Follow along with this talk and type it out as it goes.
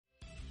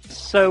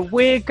So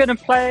we're going to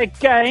play a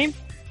game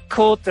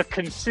called the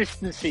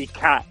Consistency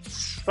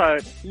Cats. So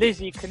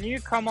Lizzie, can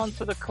you come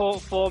onto the court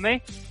for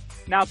me?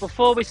 Now,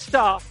 before we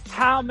start,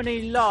 how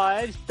many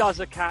lives does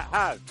a cat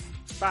have?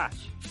 Bash.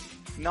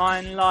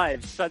 9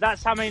 lives. So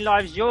that's how many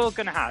lives you're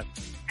going to have.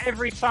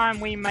 Every time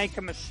we make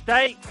a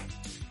mistake,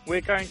 we're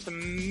going to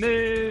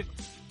move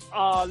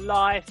our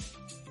life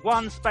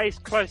one space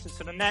closer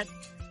to the net.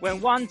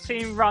 When one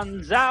team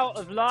runs out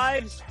of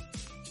lives,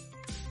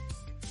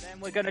 then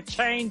we're going to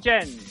change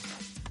ends.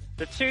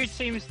 The 2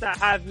 teams that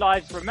have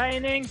lives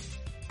remaining,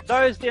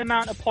 those are the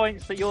amount of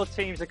points that your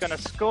teams are going to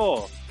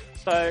score.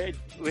 So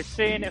we're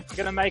seeing if we're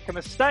going to make a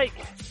mistake.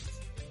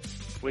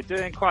 We're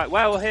doing quite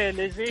well here,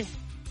 Lizzie.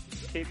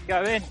 Keep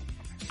going.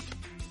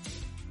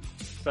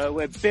 So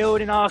we're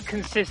building our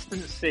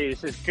consistency.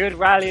 This is good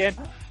rallying.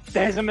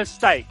 There's a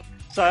mistake.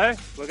 So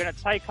we're going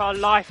to take our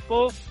life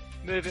ball,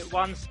 move it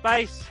one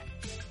space,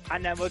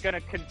 and then we're going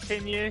to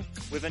continue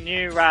with a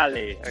new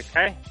rally,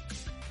 okay?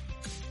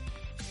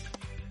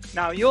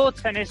 Now your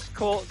tennis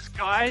courts,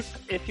 guys,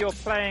 if you're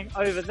playing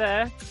over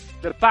there,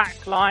 the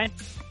back line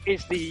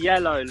is the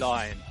yellow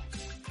line,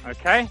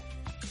 okay?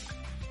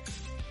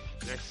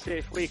 Let's see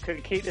if we can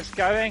keep this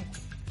going.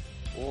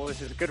 Oh,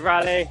 this is a good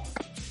rally.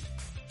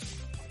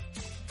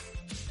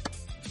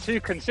 Too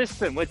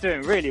consistent, we're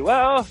doing really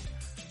well.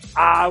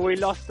 We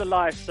lost the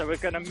life, so we're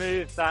going to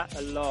move that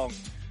along.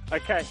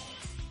 Okay,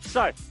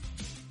 so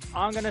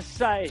I'm going to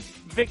say,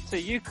 Victor,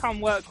 you come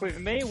work with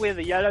me. We're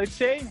the yellow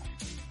team.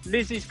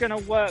 Lizzie's going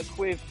to work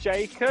with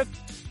Jacob.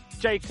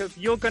 Jacob,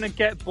 you're going to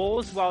get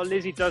balls while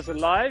Lizzie does the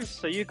lives.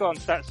 So you go on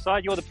that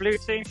side. You're the blue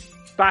team.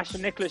 Bash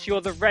and Nicholas,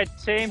 you're the red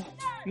team.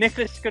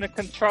 Nicholas is going to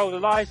control the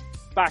lives.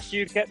 Bash,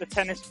 you get the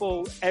tennis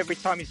ball every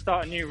time you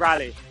start a new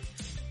rally.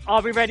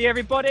 Are we ready,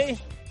 everybody?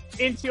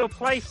 Into your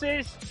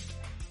places.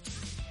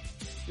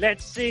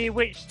 Let's see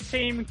which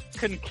team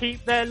can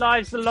keep their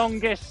lives the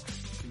longest.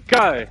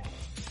 Go.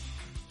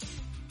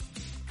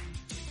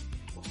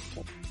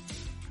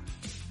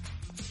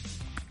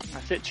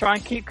 That's it. Try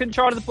and keep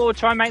control of the ball.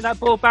 Try and make that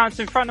ball bounce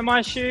in front of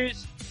my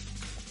shoes.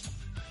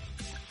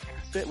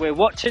 That's it. We're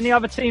watching the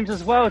other teams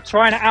as well,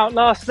 trying to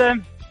outlast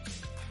them.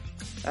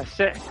 That's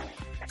it.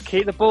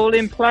 Keep the ball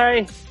in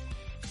play.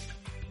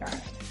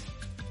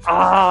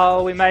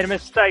 Oh, we made a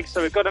mistake,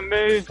 so we've got to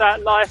move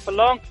that life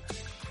along.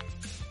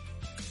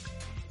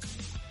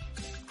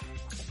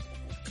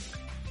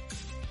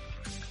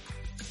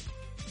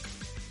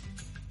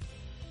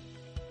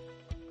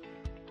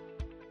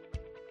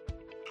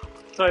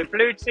 So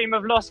blue team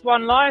have lost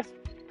 1 life.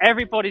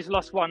 Everybody's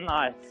lost 1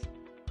 life.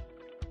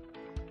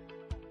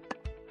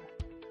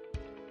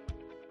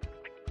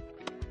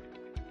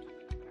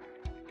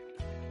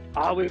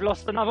 We've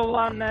lost another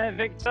one there,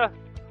 Victor.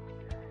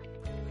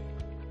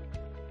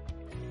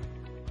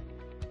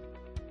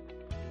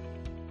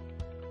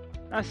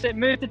 That's it.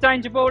 Move the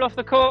danger ball off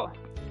the court.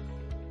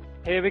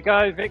 Here we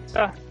go,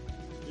 Victor.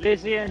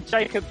 Lizzie and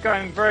Jacob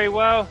going very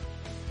well.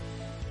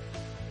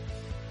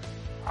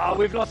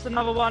 We've lost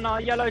another one.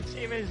 Our yellow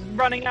team is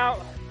running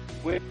out.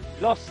 We've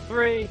lost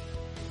 3.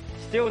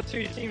 Still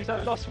 2 teams that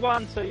have lost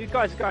 1. So you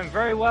guys are going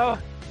very well.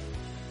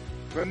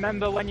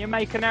 Remember, when you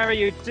make an error,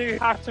 you do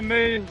have to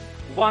move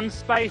 1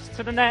 space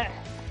to the net.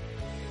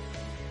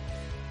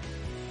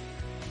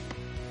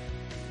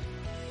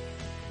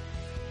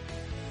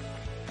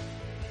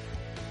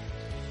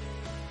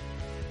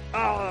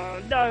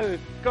 Oh no,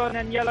 go on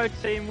then, yellow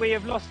team, we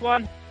have lost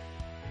 1.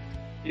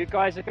 You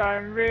guys are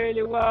going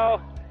really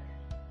well.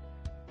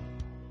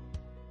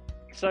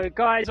 So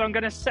guys, I'm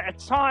going to set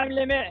a time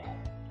limit.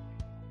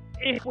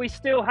 If we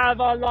still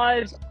have our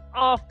lives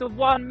after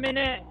 1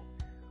 minute,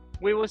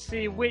 we will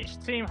see which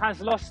team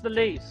has lost the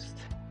least.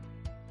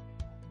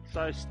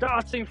 So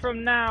starting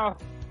from now.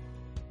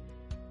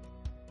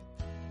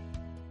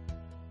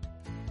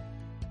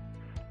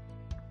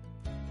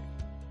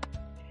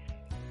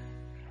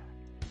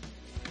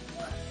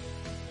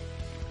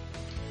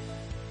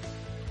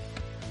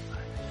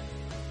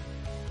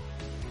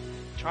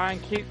 Try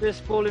and keep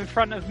this ball in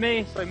front of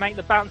me, so make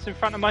the bounce in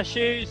front of my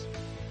shoes.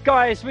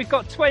 Guys, we've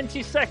got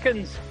 20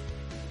 seconds.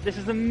 This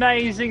is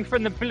amazing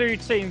from the blue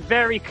team.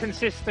 Very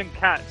consistent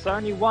cats.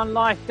 Only 1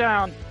 life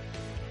down.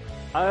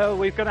 Oh,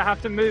 we're going to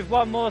have to move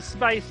 1 more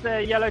space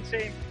there, yellow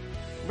team.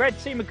 Red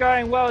team are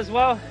going well as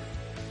well.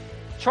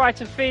 Try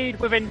to feed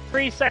within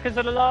 3 seconds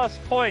of the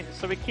last point,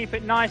 so we keep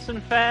it nice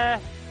and fair.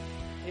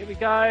 Here we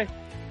go.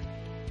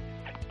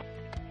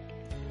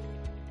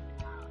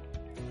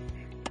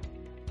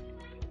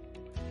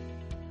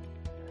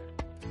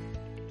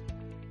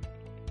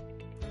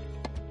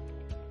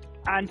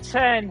 And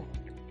 10,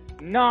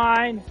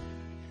 9,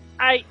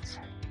 8,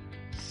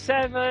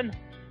 7,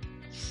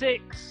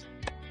 6,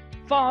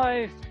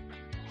 5,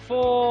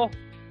 4,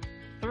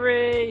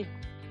 3,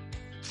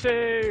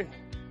 2,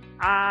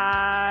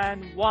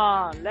 and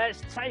 1.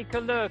 Let's take a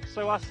look.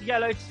 So us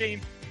yellow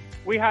team,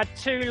 we had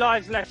 2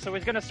 lives left, so we're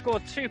going to score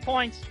 2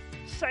 points.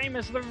 Same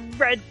as the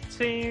red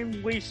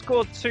team, we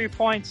scored 2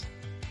 points.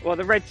 Well,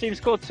 the red team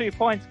scored 2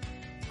 points.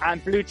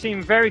 And blue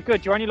team, very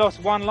good. You only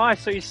lost 1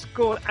 life, so you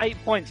scored 8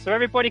 points. So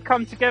everybody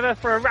come together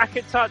for a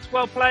racket touch.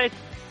 Well played.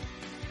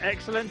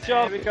 Excellent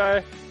job. There we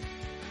go.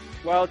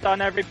 Well done,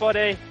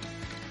 everybody.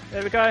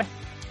 There we go.